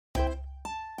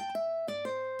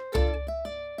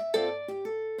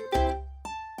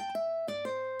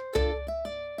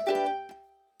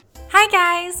Hi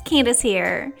guys, Candace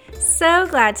here. So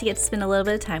glad to get to spend a little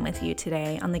bit of time with you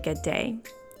today on the good day.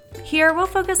 Here we'll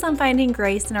focus on finding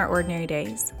grace in our ordinary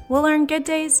days. We'll learn good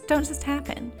days don't just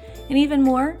happen. And even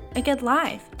more, a good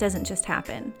life doesn't just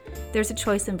happen. There's a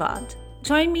choice involved.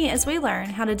 Join me as we learn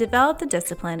how to develop the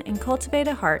discipline and cultivate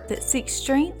a heart that seeks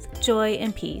strength, joy,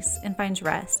 and peace and finds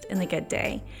rest in the good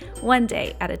day, one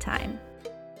day at a time.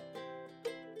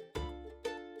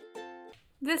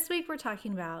 This week we're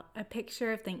talking about a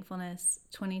Picture of Thankfulness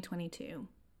 2022.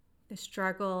 The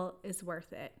struggle is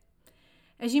worth it.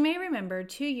 As you may remember,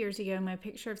 2 years ago, my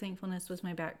Picture of Thankfulness was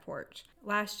my back porch.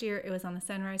 Last year, it was on a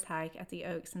sunrise hike at the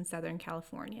Oaks in Southern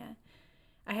California.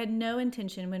 I had no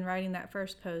intention when writing that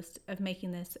first post of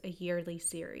making this a yearly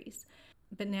series,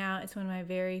 but now it's one of my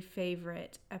very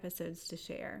favorite episodes to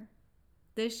share.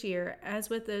 This year, as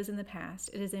with those in the past,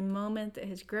 it is a moment that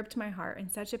has gripped my heart in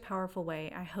such a powerful way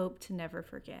I hope to never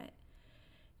forget.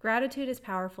 Gratitude is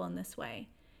powerful in this way.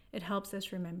 It helps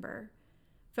us remember.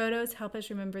 Photos help us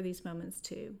remember these moments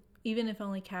too, even if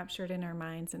only captured in our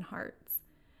minds and hearts.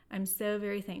 I'm so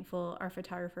very thankful our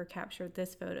photographer captured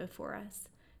this photo for us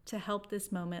to help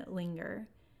this moment linger,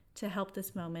 to help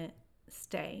this moment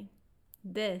stay.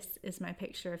 This is my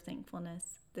Picture of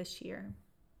Thankfulness this year.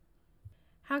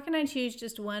 How can I choose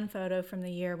just one photo from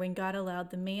the year when God allowed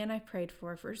the man I prayed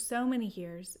for so many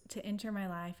years to enter my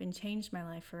life and change my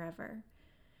life forever?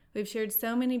 We've shared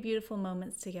so many beautiful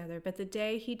moments together, but the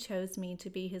day he chose me to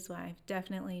be his wife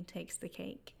definitely takes the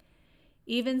cake.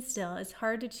 Even still, it's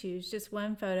hard to choose just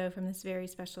one photo from this very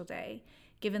special day,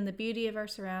 given the beauty of our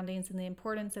surroundings and the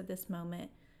importance of this moment,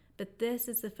 but this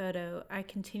is the photo I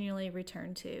continually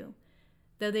return to.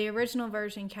 Though the original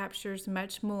version captures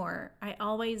much more, I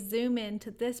always zoom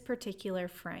into this particular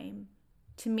frame.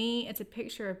 To me, it's a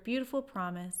picture of beautiful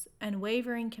promise,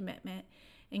 unwavering commitment,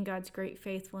 and God's great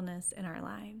faithfulness in our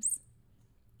lives.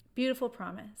 Beautiful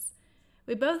promise.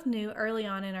 We both knew early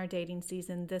on in our dating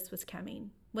season this was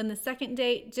coming. When the second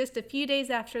date, just a few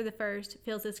days after the first,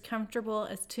 feels as comfortable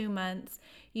as 2 months,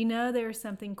 you know there is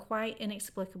something quite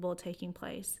inexplicable taking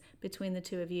place between the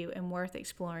two of you and worth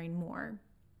exploring more.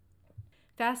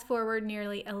 Fast forward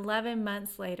nearly 11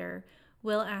 months later,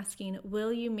 Will asking,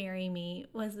 "Will you marry me?"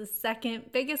 was the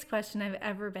second biggest question I've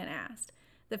ever been asked.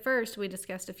 The first we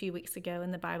discussed a few weeks ago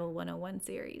in the Bible 101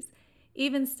 series.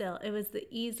 Even still, it was the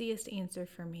easiest answer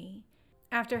for me.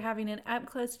 After having an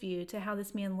up-close view to how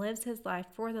this man lives his life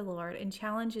for the Lord and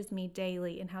challenges me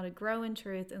daily in how to grow in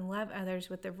truth and love others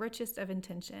with the richest of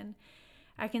intention,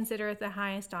 I consider it the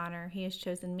highest honor he has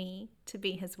chosen me to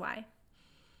be his wife.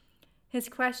 His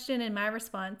question and my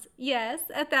response, yes,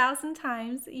 1,000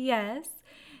 times, yes,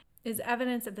 is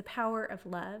evidence of the power of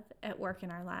love at work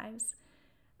in our lives.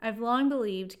 I've long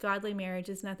believed godly marriage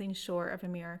is nothing short of a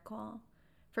miracle.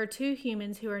 For two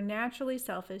humans who are naturally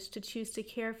selfish to choose to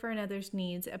care for another's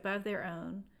needs above their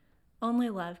own, only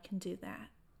love can do that.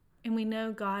 And we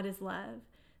know God is love,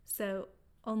 so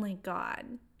only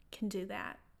God can do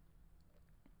that.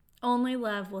 Only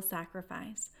love will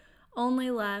sacrifice.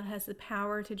 Only love has the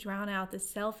power to drown out the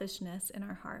selfishness in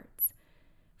our hearts.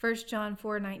 1 John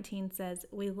 4:19 says,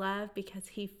 "We love because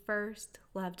he first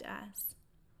loved us."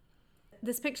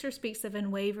 This picture speaks of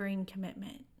unwavering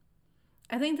commitment.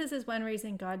 I think this is one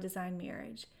reason God designed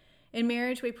marriage. In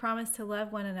marriage, we promise to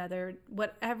love one another,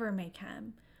 whatever may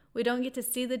come. We don't get to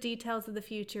see the details of the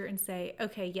future and say,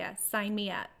 "Okay, yes, sign me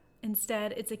up."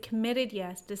 Instead, it's a committed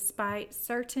yes despite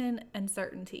certain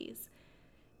uncertainties.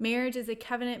 Marriage is a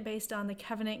covenant based on the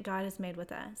covenant God has made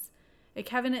with us. A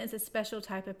covenant is a special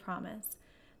type of promise,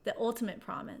 the ultimate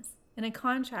promise. In a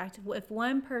contract, if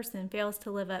one person fails to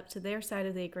live up to their side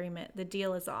of the agreement, the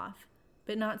deal is off.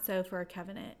 But not so for a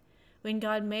covenant. When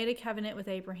God made a covenant with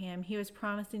Abraham, he was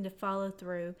promising to follow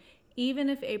through, even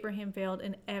if Abraham failed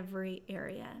in every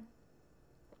area.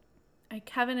 A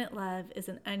covenant love is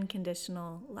an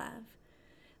unconditional love.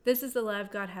 This is the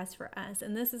love God has for us,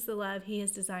 and this is the love he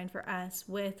has designed for us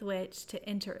with which to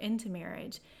enter into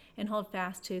marriage and hold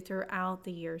fast to throughout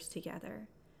the years together.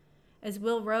 As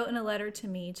Will wrote in a letter to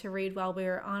me to read while we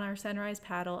were on our sunrise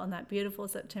paddle on that beautiful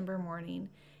September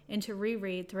morning, and to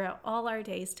reread throughout all our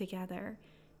days together,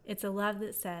 it's a love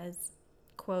that says,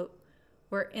 quote,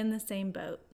 "We're in the same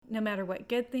boat. No matter what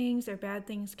good things or bad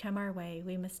things come our way,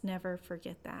 we must never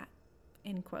forget that,"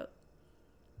 end quote.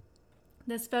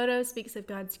 This photo speaks of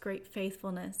God's great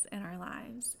faithfulness in our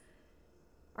lives.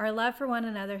 Our love for one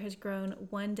another has grown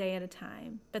one day at a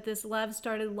time, but this love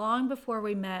started long before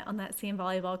we met on that sand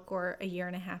volleyball court a year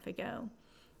and a half ago.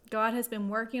 God has been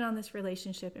working on this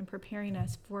relationship and preparing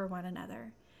us for one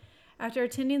another. After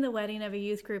attending the wedding of a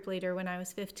youth group leader when I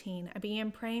was 15, I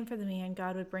began praying for the man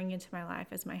God would bring into my life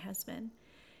as my husband.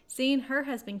 Seeing her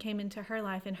husband came into her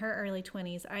life in her early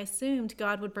 20s, I assumed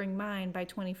God would bring mine by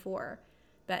 24,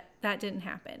 but that didn't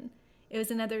happen. It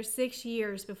was another 6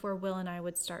 years before Will and I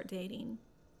would start dating.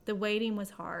 The waiting was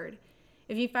hard.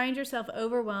 If you find yourself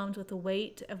overwhelmed with the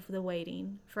weight of the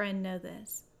waiting, friend, know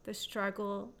this: the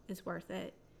struggle is worth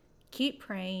it. Keep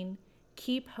praying,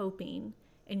 keep hoping,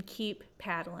 and keep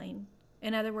paddling.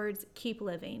 In other words, keep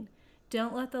living.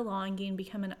 Don't let the longing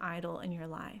become an idol in your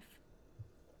life.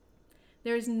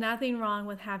 There is nothing wrong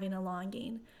with having a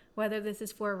longing, whether this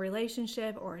is for a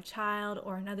relationship or a child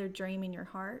or another dream in your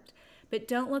heart. But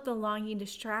don't let the longing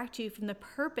distract you from the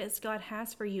purpose God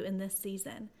has for you in this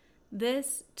season.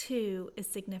 This, too, is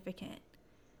significant.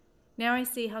 Now I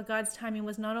see how God's timing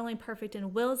was not only perfect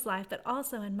in Will's life, but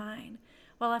also in mine.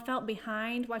 While I felt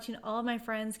behind watching all of my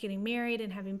friends getting married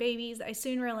and having babies, I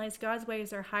soon realized God's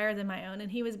ways are higher than my own,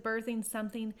 and He was birthing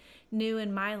something new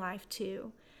in my life,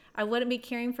 too. I wouldn't be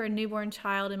caring for a newborn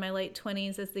child in my late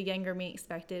 20s as the younger me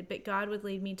expected, but God would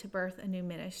lead me to birth a new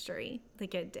ministry, the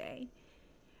Good Day.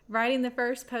 Writing the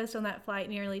first post on that flight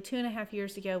nearly 2.5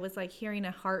 years ago was like hearing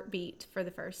a heartbeat for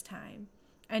the first time.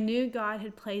 I knew God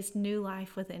had placed new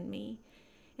life within me.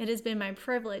 It has been my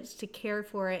privilege to care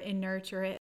for it and nurture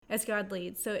it as God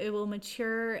leads, so it will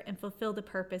mature and fulfill the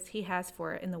purpose He has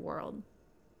for it in the world.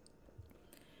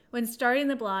 When starting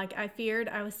the blog, I feared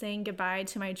I was saying goodbye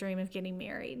to my dream of getting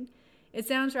married. It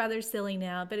sounds rather silly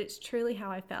now, but it's truly how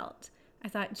I felt. I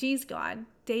thought, geez, God,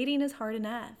 dating is hard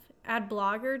enough. Add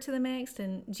blogger to the mix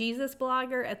and Jesus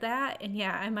blogger at that, and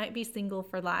yeah, I might be single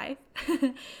for life.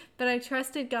 But I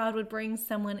trusted God would bring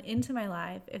someone into my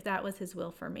life if that was His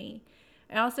will for me.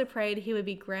 I also prayed He would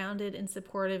be grounded and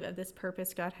supportive of this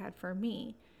purpose God had for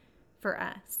me, for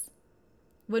us.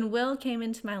 When Will came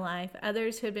into my life,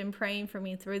 others who had been praying for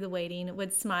me through the waiting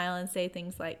would smile and say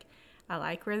things like, I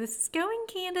like where this is going,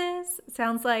 Candace.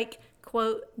 Sounds like,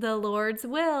 quote, the Lord's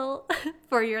will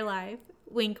for your life.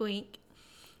 Wink, wink.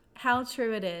 How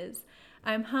true it is.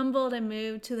 I'm humbled and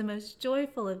moved to the most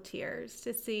joyful of tears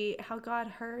to see how God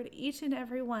heard each and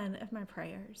every one of my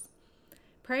prayers.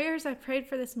 Prayers I've prayed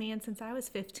for this man since I was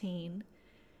 15.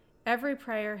 Every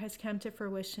prayer has come to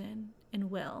fruition and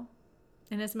will.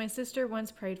 And as my sister once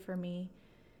prayed for me,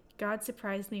 God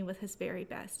surprised me with His very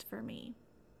best for me.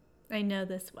 I know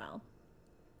this well.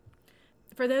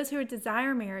 For those who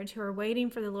desire marriage, who are waiting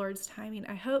for the Lord's timing,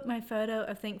 I hope my photo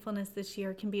of thankfulness this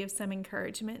year can be of some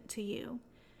encouragement to you.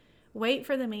 Wait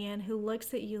for the man who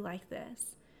looks at you like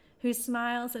this, who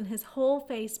smiles and his whole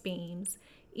face beams,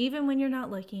 even when you're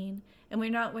not looking, and we're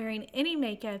not wearing any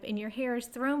makeup and your hair is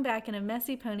thrown back in a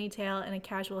messy ponytail and a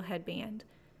casual headband.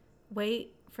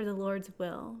 Wait for the Lord's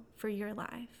will for your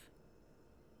life.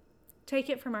 Take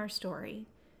it from our story.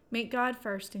 Make God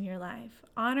first in your life.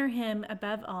 Honor Him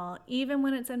above all, even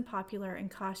when it's unpopular and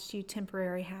costs you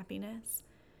temporary happiness.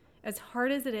 As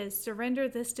hard as it is, surrender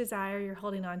this desire you're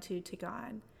holding on to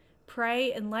God.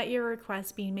 Pray and let your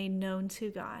request be made known to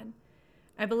God.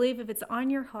 I believe if it's on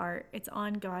your heart, it's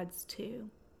on God's too.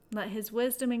 Let His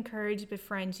wisdom encourage,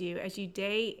 befriend you as you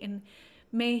date, and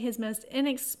may His most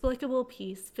inexplicable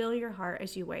peace fill your heart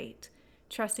as you wait,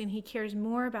 trusting He cares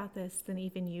more about this than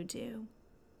even you do.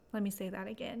 Let me say that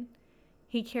again.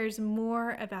 He cares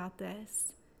more about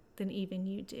this than even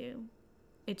you do.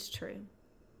 It's true.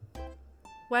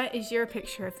 What is your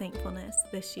picture of thankfulness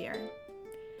this year?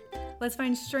 Let's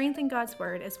find strength in God's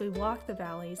word as we walk the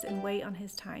valleys and wait on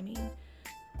His timing.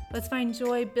 Let's find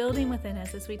joy building within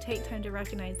us as we take time to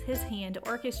recognize His hand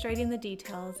orchestrating the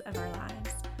details of our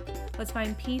lives. Let's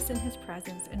find peace in His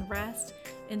presence and rest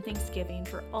in thanksgiving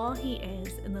for all He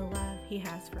is and the love He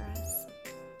has for us.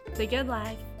 The good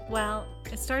life, well,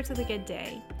 it starts with a good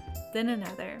day, then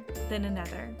another, then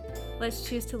another. Let's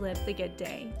choose to live the good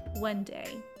day, one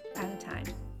day at a time.